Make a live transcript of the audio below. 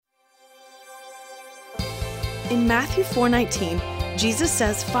In Matthew 4:19, Jesus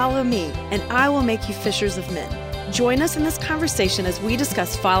says, "Follow me, and I will make you fishers of men." Join us in this conversation as we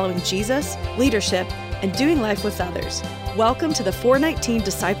discuss following Jesus, leadership, and doing life with others. Welcome to the 419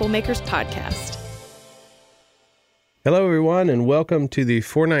 Disciple Makers Podcast. Hello, everyone, and welcome to the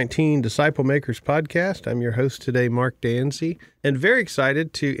 419 Disciple Makers Podcast. I'm your host today, Mark Danzy, and very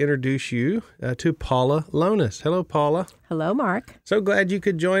excited to introduce you to Paula Lonis. Hello, Paula. Hello, Mark. So glad you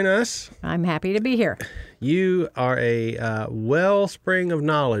could join us. I'm happy to be here. You are a wellspring of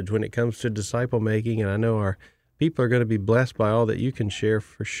knowledge when it comes to disciple making, and I know our people are going to be blessed by all that you can share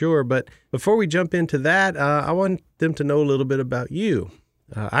for sure. But before we jump into that, I want them to know a little bit about you.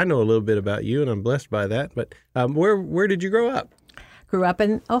 I know a little bit about you, and I'm blessed by that. But where did you grow up? Grew up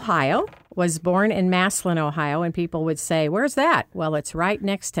in Ohio. Was born in Massillon, Ohio, and people would say, "Where's that?" Well, it's right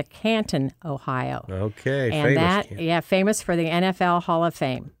next to Canton, Ohio. Okay, and famous. Famous for the NFL Hall of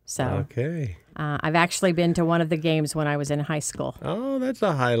Fame. So, okay. I've actually been to one of the games when I was in high school. Oh, that's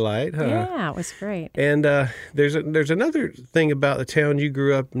a highlight, huh? Yeah, it was great. And there's another thing about the town you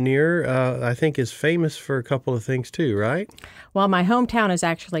grew up near. I think is famous for a couple of things too, right? Well, my hometown is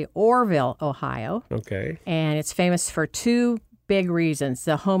actually Orrville, Ohio. Okay. And it's famous for two big reasons: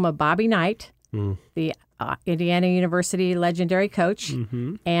 the home of Bobby Knight, the Indiana University legendary coach,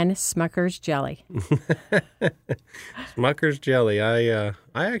 and Smucker's Jelly. Smucker's Jelly. I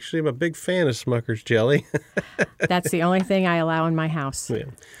actually am a big fan of Smucker's Jelly. That's the only thing I allow in my house. Yeah.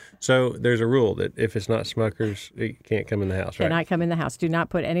 So there's a rule that if it's not Smucker's, it can't come in the house, right? Cannot come in the house. Do not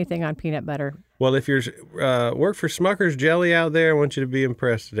put anything on peanut butter. Well, if you're work for Smucker's Jelly out there, I want you to be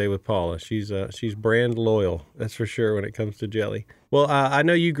impressed today with Paula. She's brand loyal, that's for sure, when it comes to jelly. Well, I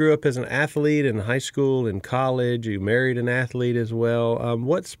know you grew up as an athlete in high school and college. You married an athlete as well.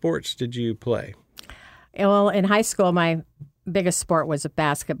 What sports did you play? Well, in high school, my biggest sport was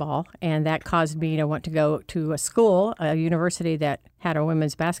basketball, and that caused me to want to go to a university that had a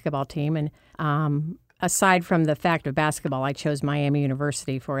women's basketball team. And aside from the fact of basketball, I chose Miami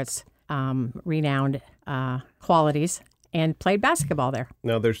University for its renowned qualities and played basketball there.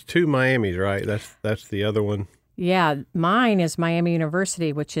 Now, there's two Miamis, right? That's the other one. Yeah, mine is Miami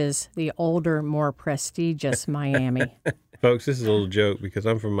University, which is the older, more prestigious Miami. Folks, this is a little joke because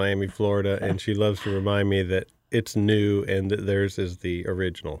I'm from Miami, Florida, and she loves to remind me that it's new and that theirs is the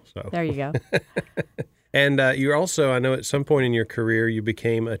original. So there you go. And you're also, I know at some point in your career, you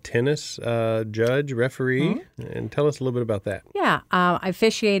became a tennis judge, referee. And tell us a little bit about that. Yeah, I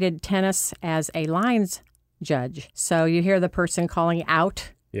officiated tennis as a lines judge. So you hear the person calling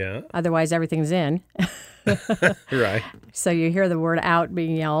out. Yeah. Otherwise, everything's in. Right. So you hear the word out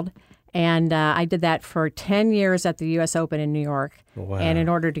being yelled. And I did that for 10 years at the U.S. Open in New York. Wow. And in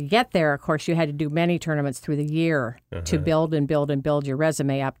order to get there, of course, you had to do many tournaments through the year to build and build and build your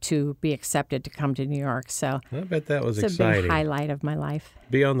resume up to be accepted to come to New York. So I bet that was it's exciting. a big highlight of my life.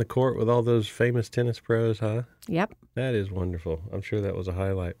 Be on the court with all those famous tennis pros, huh? Yep. That is wonderful. I'm sure that was a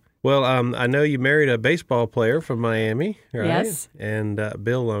highlight. Well, I know you married a baseball player from Miami, right? Yes. And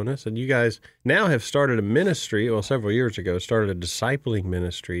Bill Lonis. And you guys now have started a ministry, several years ago, started a discipling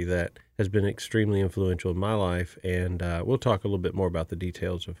ministry that has been extremely influential in my life. And we'll talk a little bit more about the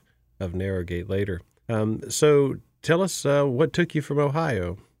details of Narrowgate later. So tell us what took you from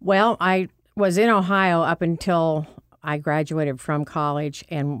Ohio? Well, I was in Ohio up until I graduated from college,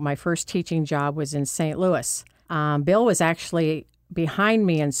 and my first teaching job was in St. Louis. Bill was actually behind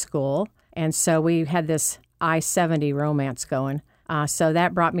me in school, and so we had this I-70 romance going. So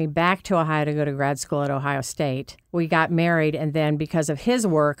that brought me back to Ohio to go to grad school at Ohio State. We got married, and then because of his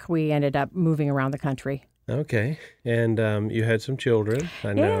work, we ended up moving around the country. Okay. And you had some children,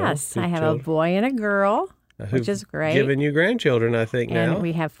 I know. Yes, I have a boy and a girl, which is great. Given you grandchildren, I think, now. And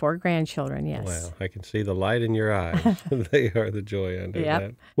we have 4 grandchildren, yes. Wow, I can see the light in your eyes. They are the joy under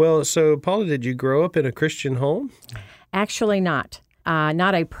that. Well, so Paula, did you grow up in a Christian home? Actually not.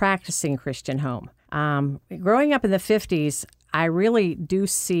 Not a practicing Christian home. Growing up in the 50s, I really do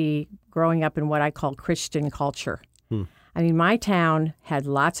see growing up in what I call Christian culture. I mean, my town had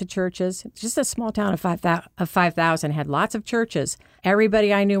lots of churches. Just a small town of 5,000 had lots of churches.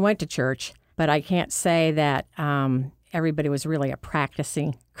 Everybody I knew went to church, but I can't say that everybody was really a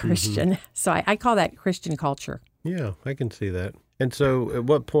practicing Christian. So I call that Christian culture. Yeah, I can see that. And so at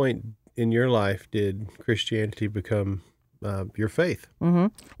what point in your life did Christianity become your faith?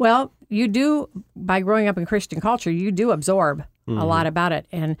 Well, you do, by growing up in Christian culture, you do absorb a lot about it.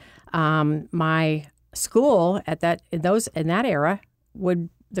 And my school in that era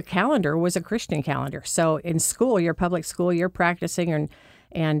the calendar was a Christian calendar. So in school, your public school, you're practicing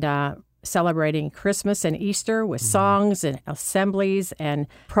and celebrating Christmas and Easter with songs and assemblies and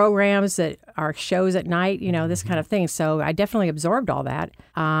programs that are shows at night, this kind of thing. So I definitely absorbed all that.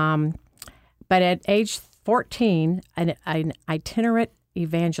 But at age 14, an itinerant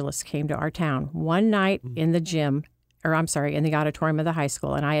evangelist came to our town one night in the in the auditorium of the high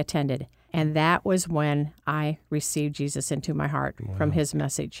school, and I attended. And that was when I received Jesus into my heart from his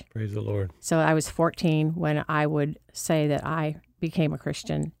message. Praise the Lord. So I was 14 when I would say that I became a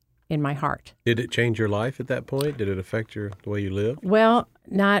Christian in my heart. Did it change your life at that point? Did it affect the way you lived? Well,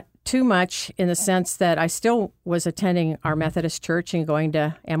 not too much in the sense that I still was attending our Methodist church and going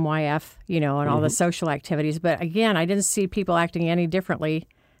to MYF, and all the social activities. But again, I didn't see people acting any differently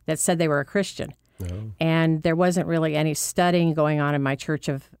that said they were a Christian. No. And there wasn't really any studying going on in my church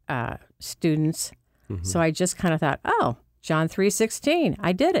of students. So I just kind of thought, oh, John 3:16,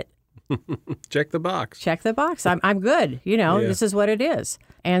 I did it. Check the box. Check the box. I'm good. This is what it is.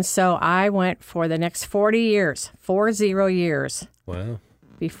 And so I went for the next 40 years. Wow.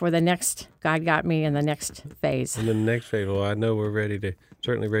 Before God got me in the next phase. And then the next phase, well, I know we're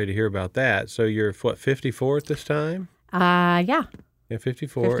certainly ready to hear about that. So you're, 54 at this time? Yeah. Yeah,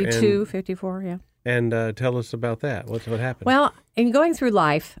 54. 52, 54, yeah. And tell us about that. What happened? Well, in going through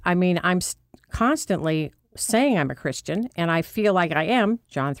life, I'm constantly saying I'm a Christian, and I feel like I am,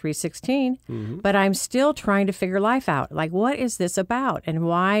 John 3:16, but I'm still trying to figure life out. Like, what is this about? And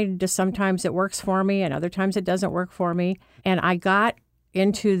why does sometimes it works for me and other times it doesn't work for me? And I got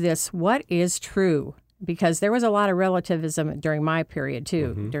into this, what is true? Because there was a lot of relativism during my period,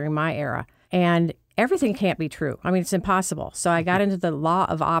 too, during my era. And everything can't be true. It's impossible. So I got into the law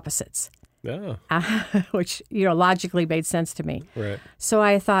of opposites. Oh. Which, logically made sense to me. Right. So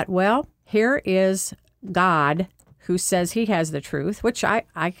I thought, well, here is God who says he has the truth, which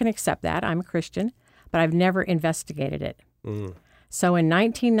I can accept that. I'm a Christian, but I've never investigated it. So in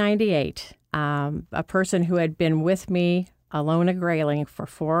 1998, a person who had been with me, Alona Grayling,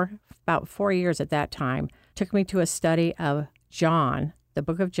 for about 4 years at that time, took me to a study of John, the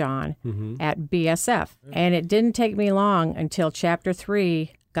book of John, at BSF. And it didn't take me long until chapter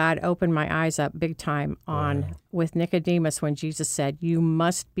 3, God opened my eyes up big time with Nicodemus when Jesus said, you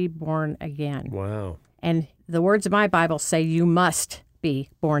must be born again. Wow. And the words of my Bible say you must be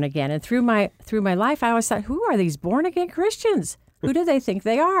born again. And through my life, I always thought, who are these born again Christians? Who do they think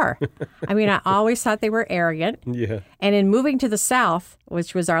they are? I always thought they were arrogant. Yeah. And in moving to the South,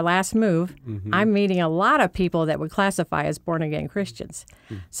 which was our last move, I'm meeting a lot of people that would classify as born-again Christians.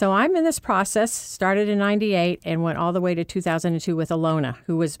 So I'm in this process, started in 98 and went all the way to 2002 with Alona,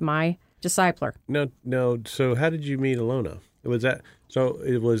 who was my discipler. No. So how did you meet Alona? Was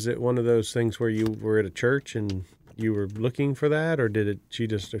it one of those things where you were at a church and you were looking for that, or she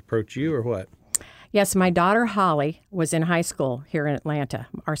just approach you, or what? Yes, my daughter Holly was in high school here in Atlanta.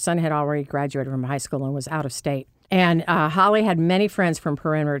 Our son had already graduated from high school and was out of state. And Holly had many friends from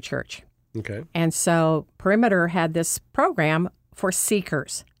Perimeter Church. Okay. And so Perimeter had this program for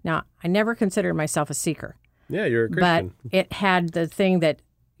seekers. Now, I never considered myself a seeker. Yeah, you're a Christian. But it had the thing that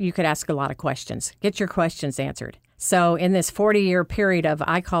you could ask a lot of questions. Get your questions answered. So in this 40-year period of,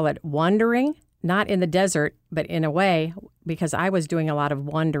 I call it wandering, not in the desert, but in a way, because I was doing a lot of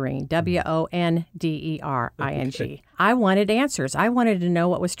wondering, WONDERING. Okay. I wanted answers. I wanted to know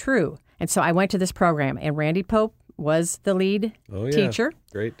what was true. And so I went to this program, and Randy Pope was the lead teacher.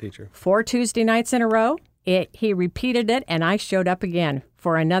 Great teacher. 4 Tuesday nights in a row. He repeated it, and I showed up again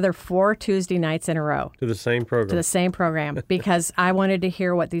for another 4 Tuesday nights in a row. To the same program. Because I wanted to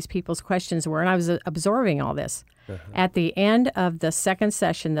hear what these people's questions were, and I was absorbing all this. At the end of the second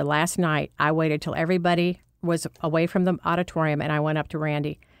session, the last night, I waited till everybody was away from the auditorium, and I went up to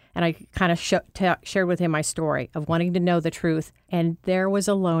Randy, and I kind of shared with him my story of wanting to know the truth. And there was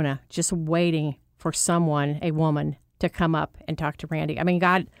Alona just waiting for someone, a woman, to come up and talk to Randy.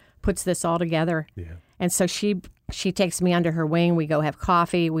 God puts this all together. Yeah. And so she takes me under her wing. We go have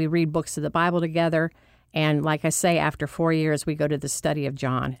coffee. We read books of the Bible together. And like I say, after 4 years, we go to the study of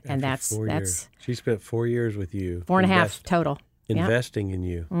John. And that's She spent 4 years with you. 4.5 total. Investing in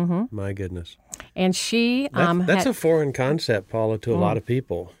you. Mm-hmm. My goodness. And she... That's a foreign concept, Paula, to a lot of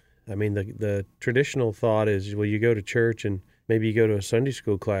people. The traditional thought is, well, you go to church and maybe you go to a Sunday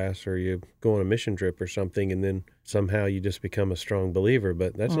school class or you go on a mission trip or something, and then somehow you just become a strong believer.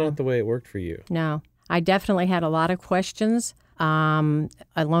 But that's not the way it worked for you. No. I definitely had a lot of questions.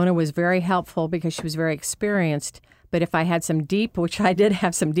 Alona was very helpful because she was very experienced. But if I had which I did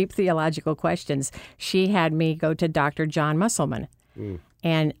have some deep theological questions, she had me go to Dr. John Musselman.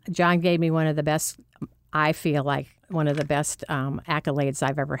 And John gave me one of the best, I feel like, one of the best accolades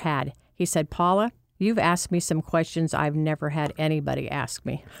I've ever had. He said, Paula, you've asked me some questions I've never had anybody ask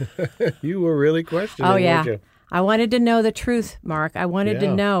me. You were really questioning, Oh, yeah. weren't you? I wanted to know the truth, Mark. I wanted to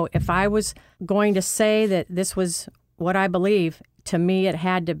Yeah. know if I was going to say that this was what I believe. To me, it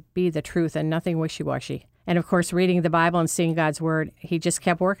had to be the truth and nothing wishy-washy. And of course, reading the Bible and seeing God's Word, He just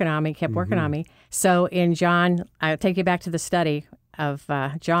kept working on me, working on me. So in John, I'll take you back to the study of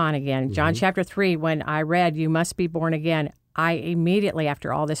John again. John chapter 3, when I read, "You must be born again," I immediately,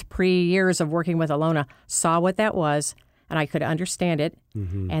 after all this years of working with Alona, saw what that was, and I could understand it.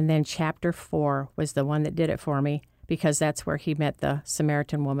 And then chapter 4 was the one that did it for me, because that's where he met the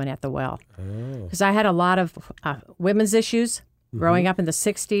Samaritan woman at the well. Because I had a lot of women's issues growing up in the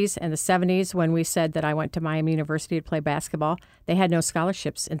 60s and the 70s when we said that I went to Miami University to play basketball. They had no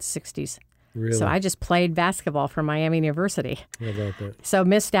scholarships in the 60s. Really? So I just played basketball for Miami University. How about that? So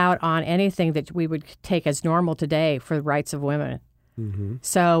missed out on anything that we would take as normal today for the rights of women.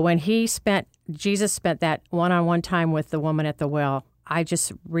 So when Jesus spent that one-on-one time with the woman at the well, I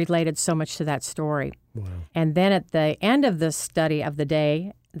just related so much to that story. Wow. And then at the end of the study of the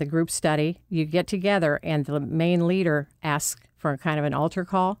day, the group study, you get together and the main leader asks for kind of an altar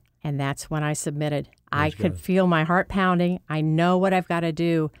call. And that's when I submitted. I could feel my heart pounding. I know what I've got to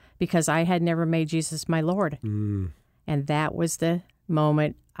do because I had never made Jesus my Lord. And that was the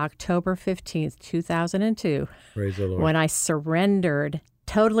moment, October 15th, 2002, Praise the Lord. when I surrendered,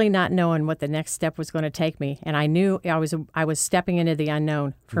 totally not knowing what the next step was going to take me. And I knew I was stepping into the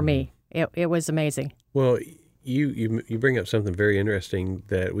unknown for me. It was amazing. Well, you bring up something very interesting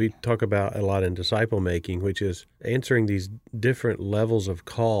that we talk about a lot in disciple making, which is answering these different levels of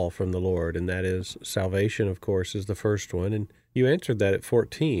call from the Lord, and that is salvation, of course, is the first one. And you answered that at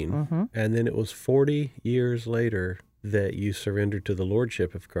 14, and then it was 40 years later that you surrendered to the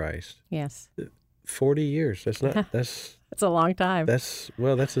Lordship of Christ. Yes. 40 years. That's It's a long time. that's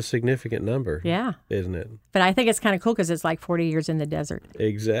a significant number. Yeah. Isn't it? But I think it's kind of cool because it's like 40 years in the desert.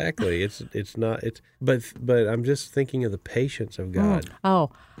 Exactly. But I'm just thinking of the patience of God.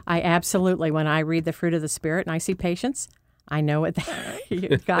 Oh, I absolutely, when I read the fruit of the Spirit and I see patience, I know it.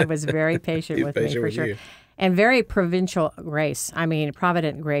 God was very patient He's with me, patient for with sure. you. And very provincial grace. I mean,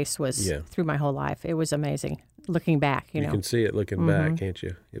 provident grace was Yeah. through my whole life. It was amazing. Looking back, you You know. can see it looking back, can't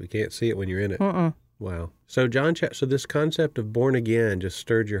you? You can't see it when you're in it. Wow. So so this concept of born again just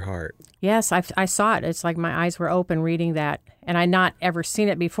stirred your heart. Yes, I saw it. It's like my eyes were open reading that. And I'd not ever seen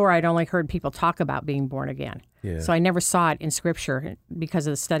it before. I'd only heard people talk about being born again. Yeah. So I never saw it in Scripture. Because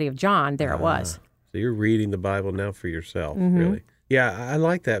of the study of John, there it was. So you're reading the Bible now for yourself, really. Yeah, I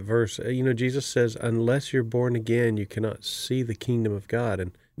like that verse. Jesus says, unless you're born again, you cannot see the kingdom of God.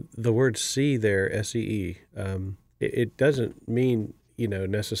 And the word see there, S-E-E, it doesn't mean,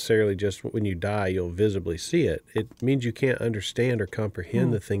 necessarily just when you die, you'll visibly see it. It means you can't understand or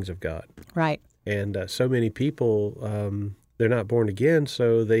comprehend the things of God. Right. And so many people, they're not born again,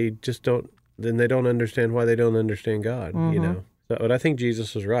 so they just don't understand why they don't understand God, But I think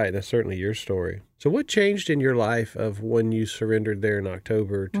Jesus was right. That's certainly your story. So what changed in your life of when you surrendered there in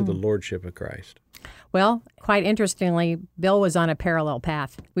October to the Lordship of Christ? Well, quite interestingly, Bill was on a parallel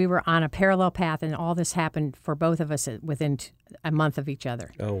path. We were on a parallel path, and all this happened for both of us within a month of each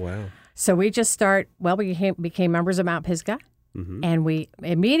other. Oh, wow. So we became members of Mount Pisgah, and we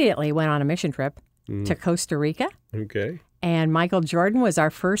immediately went on a mission trip to Costa Rica. Okay. And Michael Jordan was our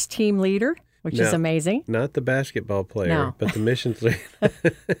first team leader, which is amazing. Not the basketball player, No. but the missions leader.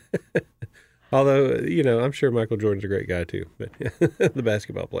 Although, I'm sure Michael Jordan's a great guy too, but the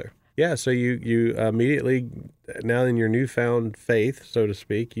basketball player. Yeah, so you immediately, now in your newfound faith, so to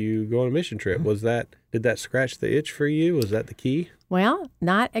speak, you go on a mission trip. Did that scratch the itch for you? Was that the key? Well,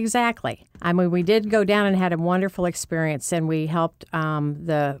 not exactly. I mean, we did go down and had a wonderful experience, and we helped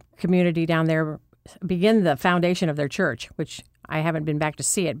the community down there begin the foundation of their church, which I haven't been back to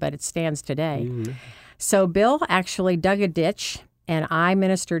see it, but it stands today. So Bill actually dug a ditch, and I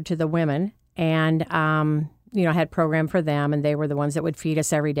ministered to the women and, had program for them, and they were the ones that would feed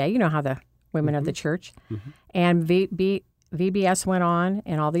us every day. You know how the women of the church. And VBS went on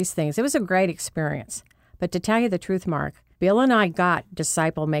and all these things. It was a great experience. But to tell you the truth, Mark, Bill and I got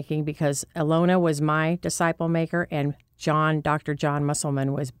disciple making because Alona was my disciple maker and Dr. John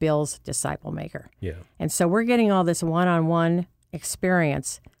Musselman was Bill's disciple maker. Yeah. And so we're getting all this one-on-one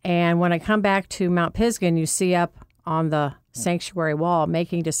experience. And when I come back to Mount Pisgah, and you see up on the sanctuary wall,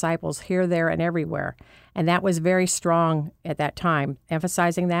 making disciples here, there, and everywhere. And that was very strong at that time,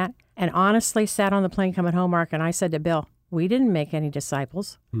 emphasizing that. And honestly, sat on the plane coming home, Mark, and I said to Bill, we didn't make any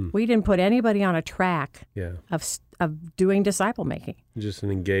disciples. We didn't put anybody on a track of doing disciple making. Just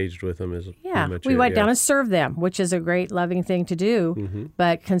engaged with them as we went down and served them, which is a great, loving thing to do.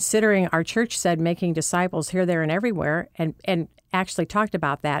 But considering our church said making disciples here, there, and everywhere, and actually talked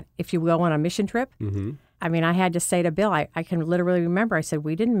about that if you go on a mission trip. I mean, I had to say to Bill, I can literally remember, I said,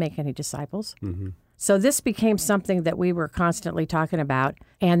 we didn't make any disciples. So this became something that we were constantly talking about.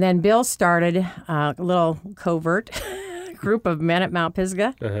 And then Bill started a little covert group of men at Mount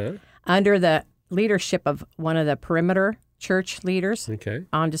Pisgah under the leadership of one of the perimeter church leaders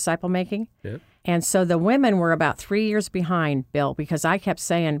on disciple making. And so the women were about 3 years behind Bill because I kept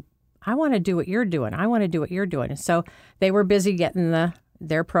saying, I want to do what you're doing. I want to do what you're doing. And so they were busy getting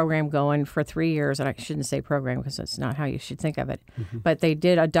their program going for 3 years. And I shouldn't say program because that's not how you should think of it. But they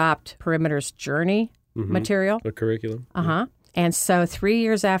did adopt Perimeter's journey material. The curriculum. And so 3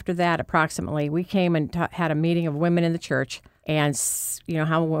 years after that, approximately, we came and had a meeting of women in the church. And, you know,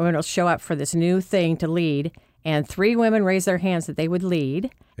 how women will show up for this new thing to lead. And 3 women raised their hands that they would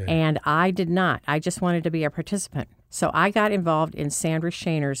lead. And I did not. I just wanted to be a participant. So I got involved in Sandra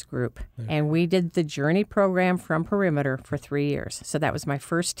Shainer's group. And we did the Journey program from Perimeter for 3 years. So that was my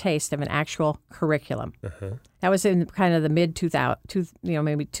first taste of an actual curriculum. That was in kind of the mid-2000,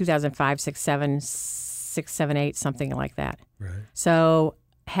 maybe 2005, 6, 7, 8, something like that. So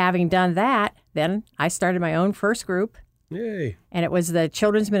having done that, then I started my own first group. Yay. And it was the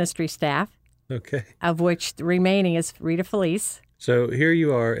children's ministry staff. Of which the remaining is Rita Felice. So here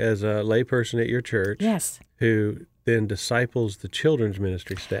you are as a layperson at your church. Who then disciples the children's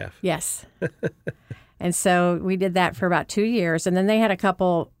ministry staff. And so we did that for about 2 years. And then they had a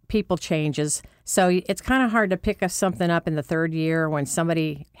couple people changes. So it's kind of hard to pick something up in the third year when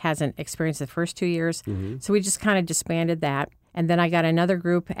somebody hasn't experienced the first 2 years. So we just kind of disbanded that. And then I got another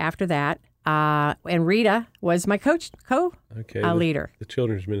group after that. And Rita was my leader. The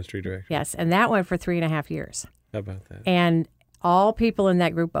children's ministry director. Yes, and that went for 3.5 years. How about that? And all people in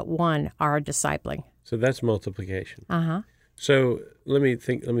that group but one are discipling. So that's multiplication. So let me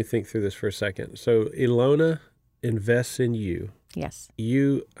think through this for a second. So Ilona invests in you.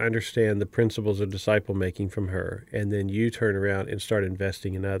 You understand the principles of disciple making from her, and then you turn around and start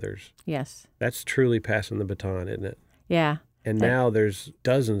investing in others. That's truly passing the baton, isn't it? And now there's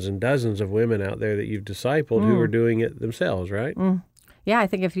dozens and dozens of women out there that you've discipled who are doing it themselves, right? I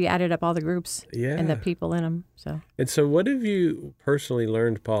think if you added up all the groups and the people in them. And so what have you personally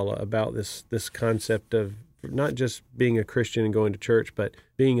learned, Paula, about this concept of not just being a Christian and going to church, but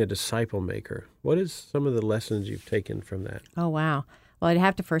being a disciple maker? What is some of the lessons you've taken from that? Oh, wow. Well, I'd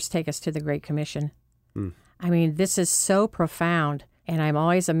have to first take us to the Great Commission. I mean, this is so profound. And I'm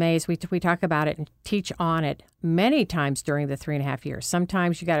always amazed. We talk about it and teach on it many times during the 3.5 years.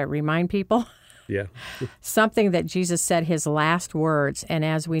 Sometimes you got to remind people something that Jesus said, his last words. And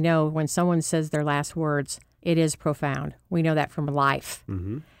as we know, when someone says their last words, it is profound. We know that from life.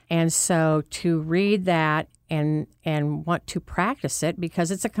 And so to read that and want to practice it because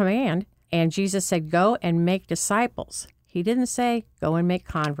it's a command. And Jesus said, go and make disciples. He didn't say, go and make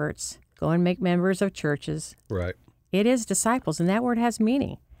converts, go and make members of churches. It is disciples, and that word has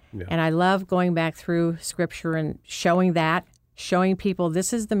meaning. And I love going back through Scripture and showing people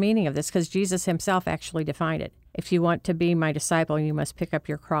this is the meaning of this, because Jesus himself actually defined it. If you want to be my disciple, you must pick up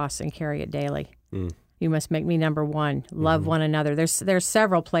your cross and carry it daily. You must make me number one. Love one another. There's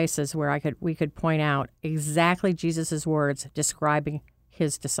several places where we could point out exactly Jesus's words describing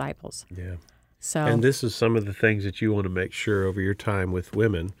his disciples. So, and this is some of the things that you want to make sure over your time with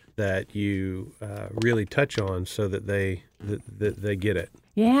women that you really touch on so that they get it.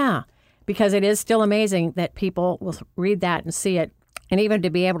 Because it is still amazing that people will read that and see it, and even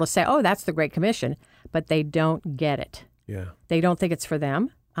to be able to say, oh, that's the Great Commission, but they don't get it. They don't think it's for them.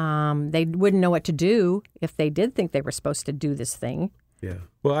 They wouldn't know what to do if they did think they were supposed to do this thing.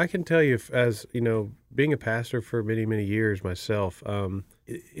 Well, I can tell you, as you know, being a pastor for many, many years myself,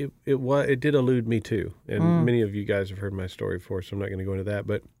 it did elude me too. And many of you guys have heard my story before, so I'm not going to go into that.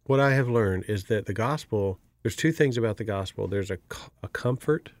 But what I have learned is that the gospel, there's two things about the gospel. There's a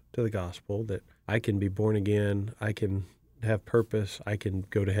comfort to the gospel that I can be born again, I can have purpose, I can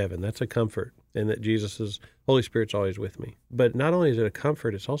go to heaven. That's a comfort. And that Holy Spirit's always with me. But not only is it a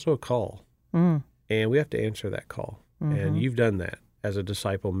comfort, it's also a call. And we have to answer that call. And you've done that as a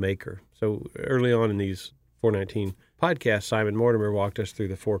disciple maker. So early on in these 419 podcasts, Simon Mortimer walked us through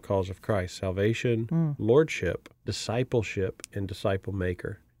the 4 calls of Christ: salvation, lordship, discipleship, and disciple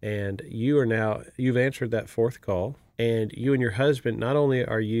maker. And you've answered that 4th call. And you and your husband, not only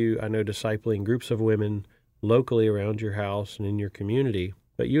are you, I know, discipling groups of women locally around your house and in your community,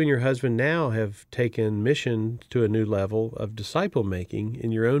 But you and your husband now have taken mission to a new level of disciple making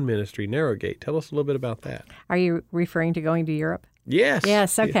in your own ministry, Narrowgate. Tell us a little bit about that. Are you referring to going to Europe? Yes.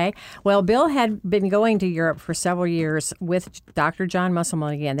 Yes, okay. Well, Bill had been going to Europe for several years with Dr. John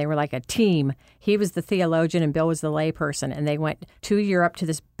Musselman again. They were like a team. He was the theologian and Bill was the layperson, and they went to Europe to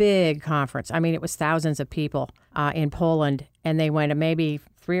this big conference. I mean, it was thousands of people in Poland, and they went maybe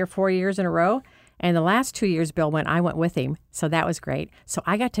 3 or 4 years in a row. And the last 2 years Bill went, I went with him, so that was great. So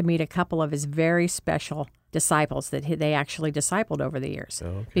I got to meet a couple of his very special disciples that they actually discipled over the years.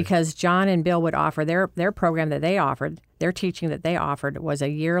 Okay. Because John and Bill would offer their program that they offered, their teaching that they offered was a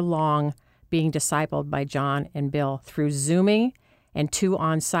year-long being discipled by John and Bill through Zooming and 2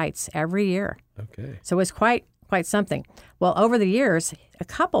 on-sites every year. Okay. So it was quite something. Well, over the years, a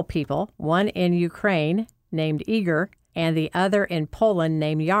couple people, one in Ukraine named Igor, and the other in Poland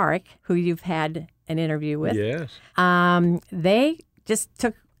named Jarek, who you've had an interview with. Yes. They just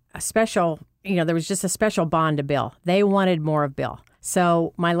took a special, there was just a special bond to Bill. They wanted more of Bill.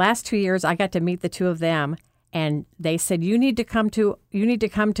 So my last 2 years, I got to meet the two of them, and they said, you need to come to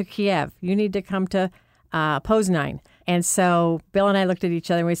Kiev. You need to come to Poznań. And so Bill and I looked at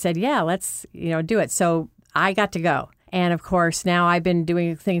each other and we said, yeah, let's, do it. So I got to go. And of course, now I've been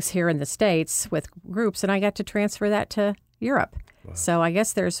doing things here in the States with groups, and I got to transfer that to Europe. Wow. So I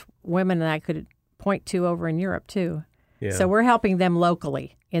guess there's women that I could point to over in Europe, too. Yeah. So we're helping them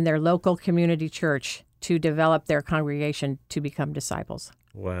locally in their local community church to develop their congregation to become disciples.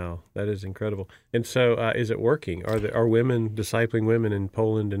 Wow, that is incredible. And so is it working? Are women discipling women in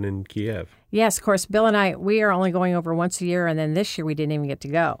Poland and in Kiev? Yes, of course. Bill and I, we are only going over once a year, and then this year we didn't even get to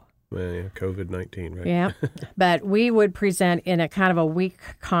go. Well, yeah, COVID-19, right? Yeah, but we would present in a kind of a week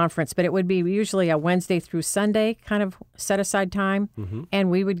conference, but it would be usually a Wednesday through Sunday kind of set-aside time, and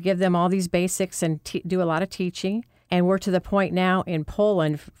we would give them all these basics and do a lot of teaching. And we're to the point now in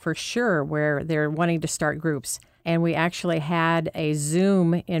Poland, for sure, where they're wanting to start groups. And we actually had a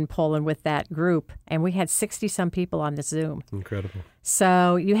Zoom in Poland with that group, and we had 60-some people on the Zoom. Incredible.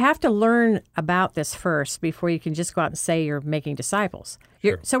 So you have to learn about this first before you can just go out and say you're making disciples.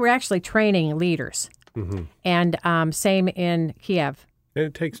 Sure. So we're actually training leaders. And same in Kiev. And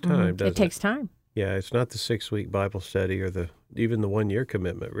it takes time, doesn't it? It takes time. Yeah, it's not the 6-week Bible study or even the 1-year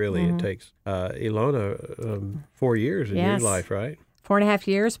commitment, really. It takes, Ilona, 4 years in your life, right? 4.5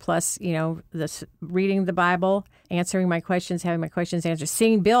 years plus, reading the Bible, answering my questions, having my questions answered,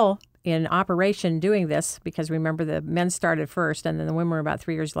 seeing Bill in operation doing this, because remember the men started first and then the women were about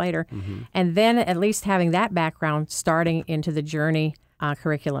 3 years later. And then at least having that background starting into the Journey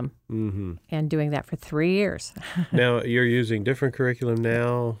curriculum and doing that for 3 years. Now, you're using different curriculum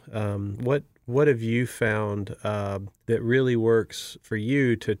now. What have you found that really works for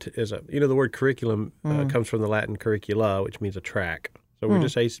you the word curriculum comes from the Latin curricula, which means a track. So we're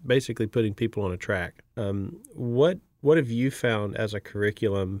just basically putting people on a track. What have you found as a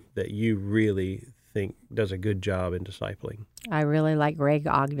curriculum that you really think does a good job in discipling? I really like Greg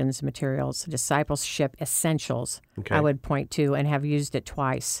Ogden's materials, Discipleship Essentials, Okay. I would point to and have used it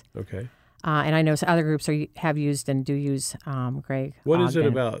twice. Okay. And I know other groups have used and do use Greg What Ogden. is it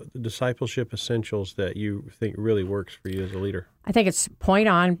about Discipleship Essentials that you think really works for you as a leader? I think it's point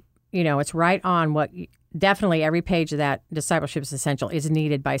on, it's right on what definitely every page of that Discipleship Essential is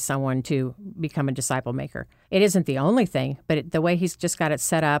needed by someone to become a disciple maker. It isn't the only thing, but the way he's just got it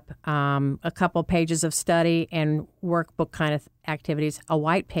set up, a couple pages of study and workbook kind of activities, a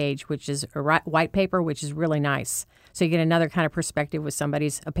white page, which is a white paper, which is really nice. So you get another kind of perspective with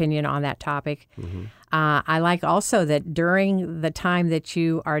somebody's opinion on that topic. I like also that during the time that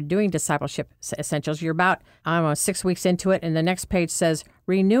you are doing Discipleship Essentials, you're about, 6 weeks into it, and the next page says,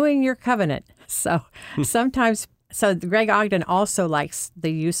 renewing your covenant. So sometimes, Greg Ogden also likes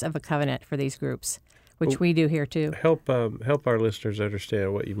the use of a covenant for these groups, which we do here too. Help our listeners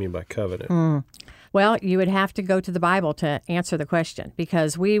understand what you mean by covenant. Well, you would have to go to the Bible to answer the question,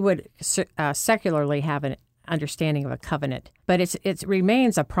 because we would secularly have an understanding of a covenant, but it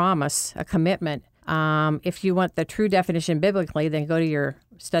remains a promise, a commitment. If you want the true definition biblically, then go to your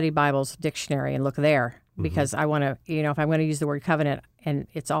Study Bible's dictionary and look there, because I want to, if I'm going to use the word covenant and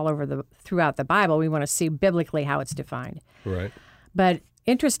it's all over throughout the Bible, we want to see biblically how it's defined. Right. But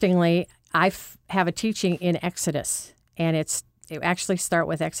interestingly, I have a teaching in Exodus, and it actually start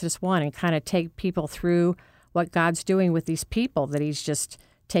with Exodus 1 and kind of take people through what God's doing with these people that he's just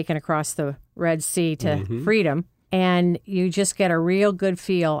taken across the Red Sea to freedom. And you just get a real good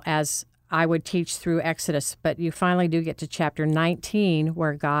feel as I would teach through Exodus. But you finally do get to chapter 19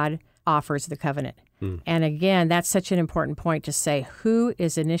 where God offers the covenant. And again, that's such an important point to say, who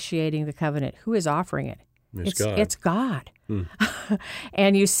is initiating the covenant? Who is offering it? It's God. It's God.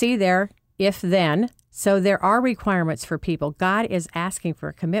 And you see there, if then, so there are requirements for people. God is asking for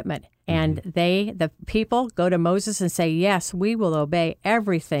a commitment. And the people go to Moses and say, yes, we will obey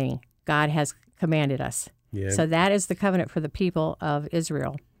everything God has commanded us. Yeah. So that is the covenant for the people of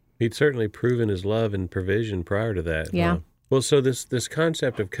Israel. He'd certainly proven his love and provision prior to that. Yeah. Well, so this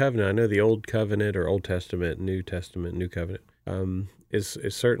concept of covenant, I know the Old Covenant or Old Testament, New Covenant, is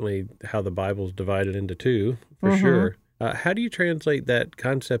certainly how the Bible's divided into two, for sure. How do you translate that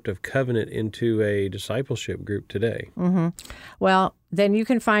concept of covenant into a discipleship group today? Well, then you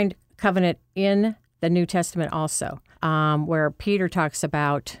can find covenant in the New Testament also, where Peter talks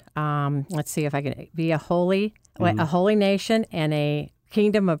about, let's see if I can be a holy nation and a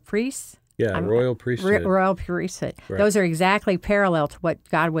kingdom of priests. Yeah, royal priesthood. Royal priesthood. Right. Those are exactly parallel to what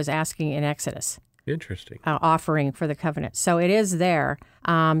God was asking in Exodus. Interesting. Offering for the covenant. So it is there.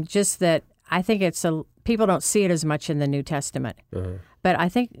 Just that I think people don't see it as much in the New Testament. But I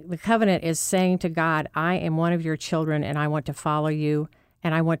think the covenant is saying to God, I am one of your children and I want to follow you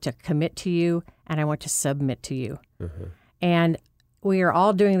and I want to commit to you and I want to submit to you. And we are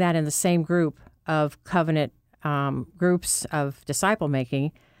all doing that in the same group of covenant groups of disciple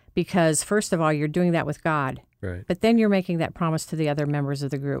making because, first of all, you're doing that with God. Right. But then you're making that promise to the other members of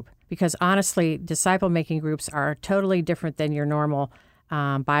the group. Because honestly, disciple-making groups are totally different than your normal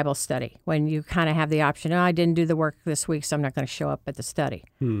Bible study, when you kind of have the option, I didn't do the work this week, so I'm not going to show up at the study.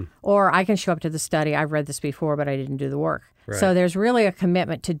 Or I can show up to the study, I've read this before, but I didn't do the work. Right. So there's really a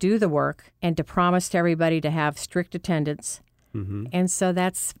commitment to do the work and to promise to everybody to have strict attendance. And so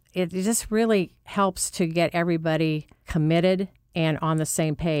it just really helps to get everybody committed and on the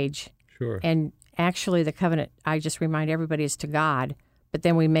same page. Sure. And actually, the covenant, I just remind everybody, is to God, but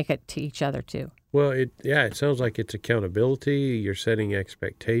then we make it to each other too. Well, it sounds like it's accountability. You're setting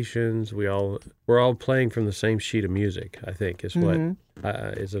expectations. We're all playing from the same sheet of music, I think, is what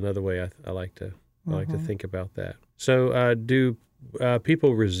is another way I like to think about that. So, do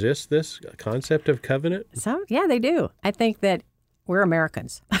people resist this concept of covenant? So, yeah, they do. I think that we're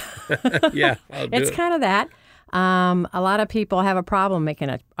Americans. Yeah, it's kind of that. A lot of people have a problem making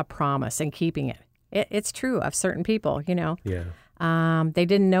a promise and keeping it. It's true of certain people, Yeah. They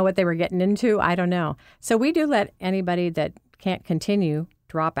didn't know what they were getting into. I don't know. So we do let anybody that can't continue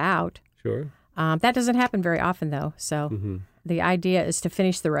drop out. Sure. That doesn't happen very often, though. So the idea is to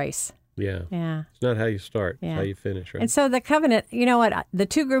finish the race. Yeah. Yeah. It's not how you start. It's how you finish, right? And so the covenant, you know what? The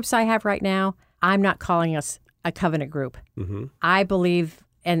two groups I have right now, I'm not calling us a covenant group. I believe,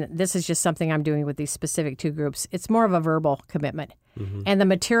 and this is just something I'm doing with these specific two groups, it's more of a verbal commitment. And the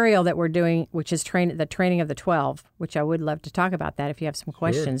material that we're doing, which is the training of the 12, which I would love to talk about that if you have some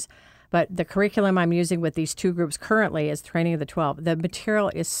questions. But the curriculum I'm using with these two groups currently is training of the 12. The material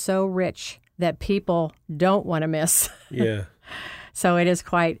is so rich that people don't want to miss. Yeah. So it is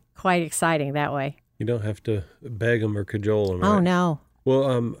quite exciting that way. You don't have to beg them or cajole them, right? Oh, no.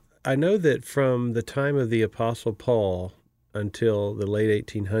 Well, I know that from the time of the Apostle Paul until the late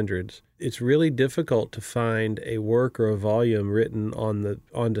 1800s, it's really difficult to find a work or a volume written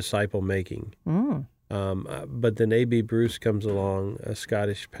on disciple making. But then A.B. Bruce comes along, a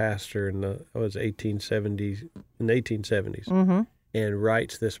Scottish pastor in the 1870s, and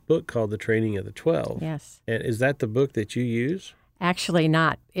writes this book called The Training of the 12. Yes. And is that the book that you use? Actually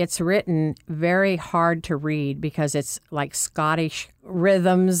not. It's written very hard to read because it's like Scottish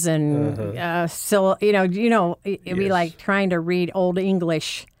rhythms and it'd be like trying to read Old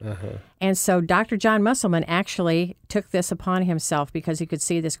English. And so Dr. John Musselman actually took this upon himself because he could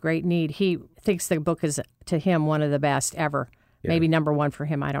see this great need. He thinks the book is, to him, one of the best ever. Maybe number one for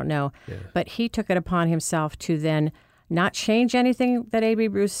him, I don't know. But he took it upon himself to then not change anything that A.B.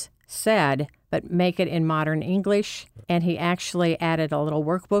 Bruce said, but make it in modern English. And he actually added a little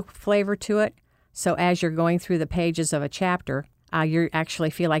workbook flavor to it. So as you're going through the pages of a chapter, you actually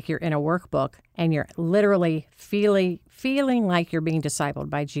feel like you're in a workbook and you're literally feeling like you're being discipled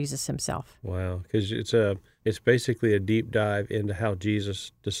by Jesus himself. Wow, because it's basically a deep dive into how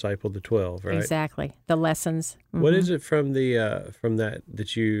Jesus discipled the 12, right? Exactly, the lessons. What is it from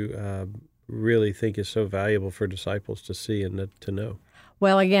that you really think is so valuable for disciples to see and to know?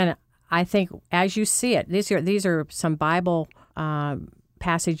 Well, again, I think as you see it, these are some Bible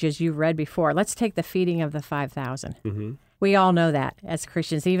passages you've read before. Let's take the feeding of the 5,000. We all know that as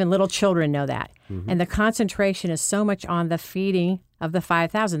Christians. Even little children know that. And the concentration is so much on the feeding of the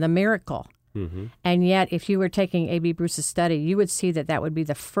 5,000, the miracle. And yet, if you were taking A.B. Bruce's study, you would see that would be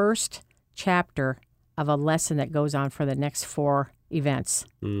the first chapter of a lesson that goes on for the next 4 events.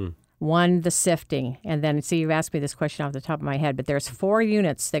 one the sifting, and then, see, you've asked me this question off the top of my head, but there's 4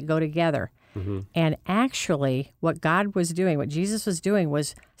 units that go together. And actually, what God was doing, what Jesus was doing,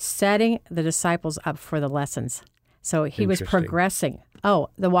 was setting the disciples up for the lessons. So he was progressing. Oh,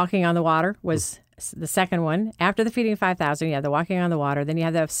 the walking on the water was the second one. After the feeding of 5,000, you have the walking on the water. Then you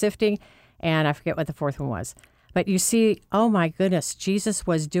have the sifting, and I forget what the 4th one was. But you see, oh my goodness, Jesus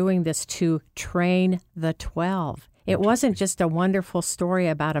was doing this to train the 12. It wasn't just a wonderful story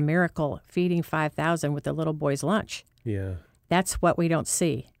about a miracle feeding 5,000 with the little boy's lunch. Yeah. That's what we don't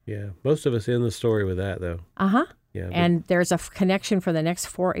see. Yeah. Most of us end the story with that, though. Uh-huh. Yeah, and there's a connection for the next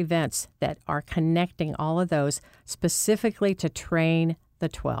 4 events that are connecting all of those specifically to train the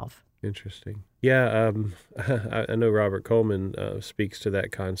 12. Interesting. Yeah, I know Robert Coleman speaks to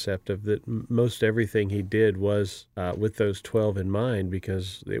that concept of that most everything he did was with those 12 in mind,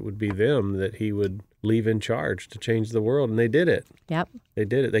 because it would be them that he would leave in charge to change the world, and they did it. Yep. They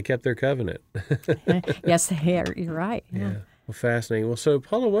did it. They kept their covenant. Yes, you're right. Yeah. Well, fascinating. Well, so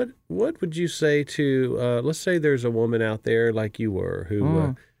Paula, what would you say to, let's say there's a woman out there like you were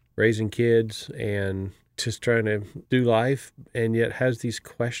who raising kids and just trying to do life, and yet has these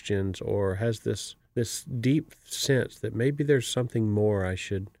questions or has this deep sense that maybe there's something more I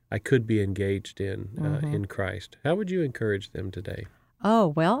could be engaged in Christ. How would you encourage them today? Oh,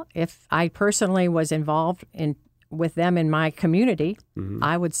 well, if I personally was involved with them in my community,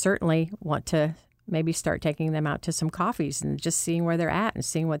 I would certainly want to maybe start taking them out to some coffees and just seeing where they're at and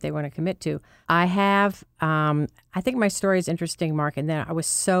seeing what they want to commit to. I have, I think my story is interesting, Mark, in that I was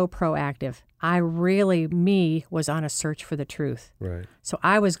so proactive. I really, was on a search for the truth. Right. So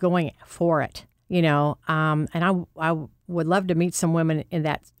I was going for it, and I would love to meet some women in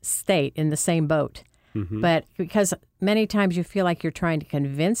that state, in the same boat. But because many times you feel like you're trying to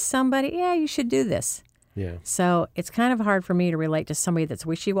convince somebody, yeah, you should do this. Yeah. So it's kind of hard for me to relate to somebody that's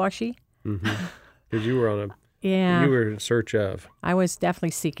wishy-washy. Because you were you were in search of. I was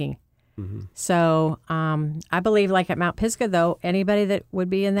definitely seeking. So I believe, like at Mount Pisgah, though, anybody that would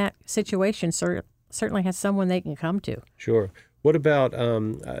be in that situation certainly has someone they can come to. Sure. What about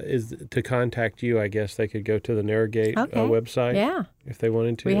is to contact you? I guess they could go to the Narrowgate website. Yeah. If they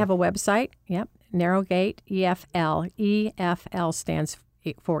wanted to. We have a website. Yep. Narrowgate EFL. EFL stands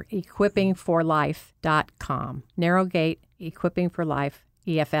for equippingforlife.com. Narrowgate Equipping for Life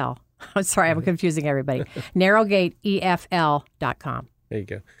EFL. I'm sorry, I'm confusing everybody. NarrowgateEFL.com. There you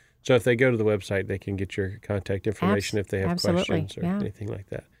go. So if they go to the website, they can get your contact information if they have questions or anything like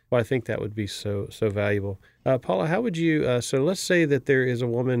that. Well, I think that would be so valuable. Paula, how would you, so let's say that there is a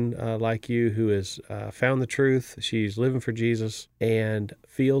woman like you who has found the truth, she's living for Jesus, and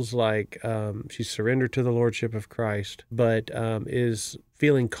feels like she's surrendered to the Lordship of Christ, but is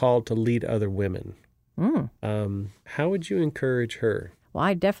feeling called to lead other women. How would you encourage her? Well,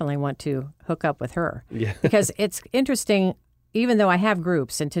 I definitely want to hook up with her. Yeah. Because it's interesting, even though I have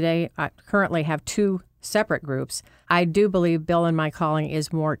groups, and today I currently have 2 separate groups, I do believe Bill and my calling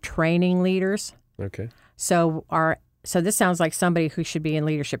is more training leaders. Okay. So this sounds like somebody who should be in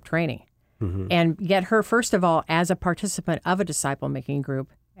leadership training. And get her, first of all, as a participant of a disciple-making group,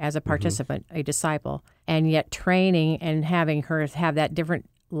 as a participant, a disciple, and yet training and having her have that different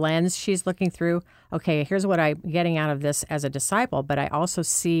lens she's looking through. Okay, here's what I'm getting out of this as a disciple, but I also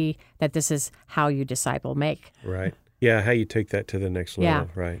see that this is how you disciple make. Right. Yeah, how you take that to the next level,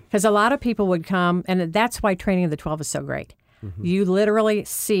 right. Because a lot of people would come, and that's why training of the 12 is so great. You literally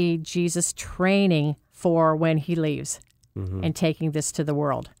see Jesus training for when he leaves and taking this to the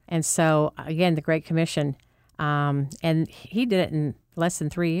world. And so, again, the Great Commission, and he did it in less than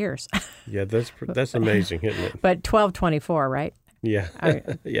 3 years. Yeah, that's amazing, isn't it? But 12-24, right? Yeah.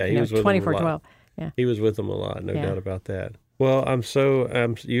 Yeah, he was with them a lot. 24-12. Yeah. He was with them a lot, no doubt about that. Well,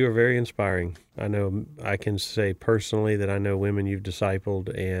 you are very inspiring. I know I can say personally that I know women you've discipled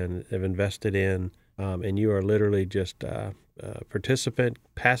and have invested in, and you are literally just a participant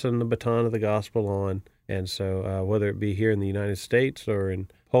passing the baton of the gospel on. And so whether it be here in the United States or in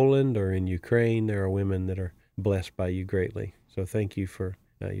Poland or in Ukraine, there are women that are blessed by you greatly. So thank you for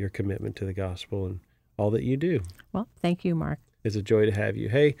your commitment to the gospel and all that you do. Well, thank you, Mark. It's a joy to have you.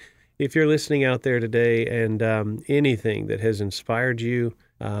 Hey, if you're listening out there today and anything that has inspired you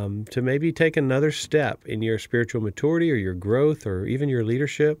to maybe take another step in your spiritual maturity or your growth or even your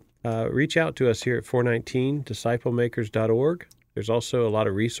leadership, reach out to us here at 419disciplemakers.org. There's also a lot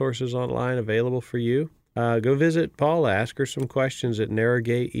of resources online available for you. Go visit Paula, ask her some questions at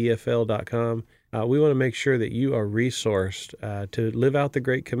narrowgateefl.com. We want to make sure that you are resourced to live out the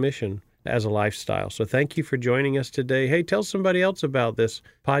Great Commission as a lifestyle. So thank you for joining us today. Hey, tell somebody else about this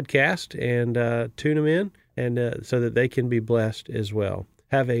podcast and tune them in and so that they can be blessed as well.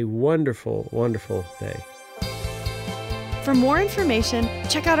 Have a wonderful, wonderful day. For more information,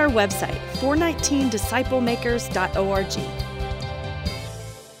 check out our website, 419disciplemakers.org.